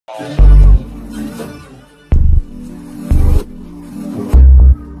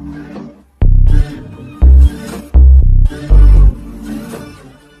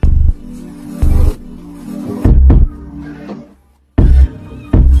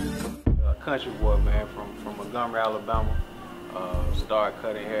Country boy, man, from Montgomery, Alabama. Started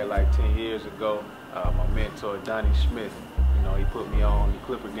cutting hair like 10 years ago. My mentor, Donnie Smith, you know, he put me on the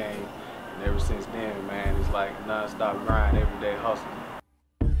Clipper game, and ever since then, man, it's like non-stop grind, everyday hustle.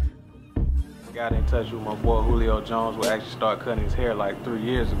 Got in touch with my boy Julio Jones, who actually started cutting his hair like 3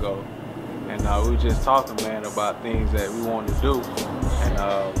 years ago, and we were just talking, man, about things that we wanted to do, and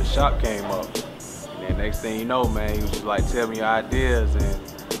the shop came up, and then next thing you know, man, he was just like, tell me your ideas, and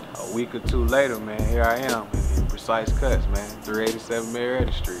a week or two later, man, here I am in Precise Cuts, man, 387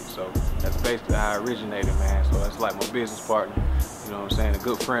 Marietta Street. So that's basically how I originated, man. So that's like my business partner, you know what I'm saying, a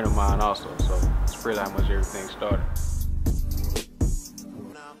good friend of mine also. So it's really how much everything started.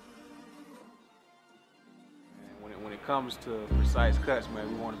 And when it comes to Precise Cuts, man,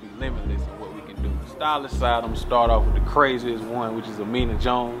 we want to be limitless in what we can do. The stylist side, I'm gonna start off with the craziest one, which is Amina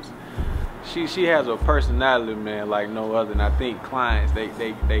Jones. She has a personality, man, like no other, and I think clients,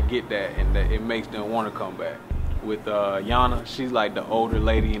 they get that, and that it makes them want to come back. With Yana, she's like the older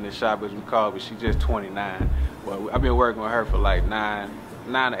lady in the shop, as we call it, but she's just 29. But I've been working with her for like 9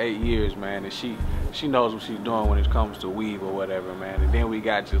 to 8 years, man, and she knows what she's doing when it comes to weave or whatever, man. And then we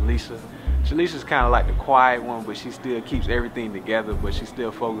got Jaleesa. Jaleesa's kind of like the quiet one, but she still keeps everything together, but she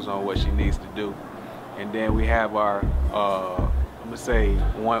still focuses on what she needs to do. And then we have our I'm gonna say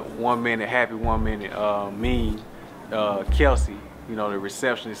one minute happy, 1 minute mean, Kelsey, you know, the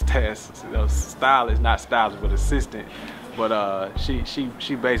receptionist task, you know, stylist, not stylist, but assistant. But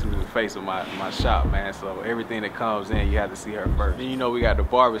she basically the face of my shop, man. So everything that comes in, you have to see her first. And you know, we got the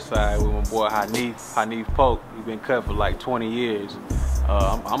barber side with my boy Hanif Polk. He's been cut for like 20 years.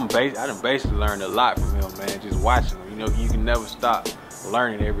 I done basically learned a lot from him, man, just watching him. You know, you can never stop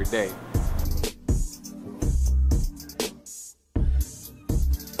learning every day.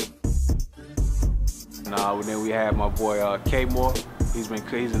 Then we have my boy K Moore. He's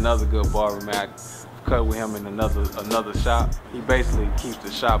another good barber, man. I cut with him in another shop. He basically keeps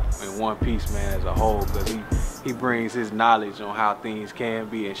the shop in one piece, man, as a whole, because he brings his knowledge on how things can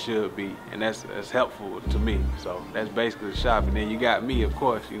be and should be, and that's helpful to me. So that's basically the shop. And then you got me, of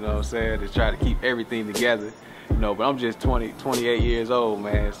course, you know what I'm saying, to try to keep everything together, you know. But I'm just 28 years old,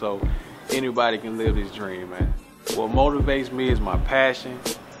 man. So anybody can live this dream, man. What motivates me is my passion,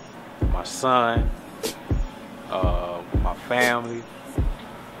 my son, my family,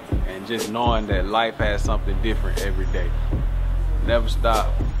 and just knowing that life has something different every day. Never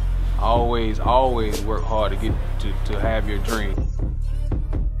stop. Always work hard to get to have your dream.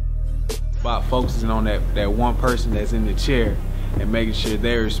 About focusing on that one person that's in the chair and making sure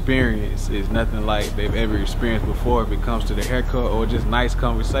their experience is nothing like they've ever experienced before if it comes to the haircut or just nice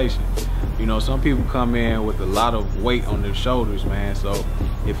conversation. You know, some people come in with a lot of weight on their shoulders, man. So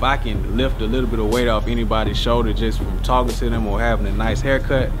if I can lift a little bit of weight off anybody's shoulder just from talking to them or having a nice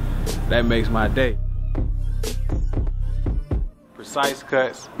haircut, that makes my day. Precise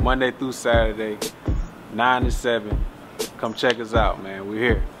Cuts, Monday through Saturday, 9 to 7. Come check us out, man. We're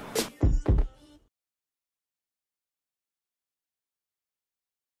here.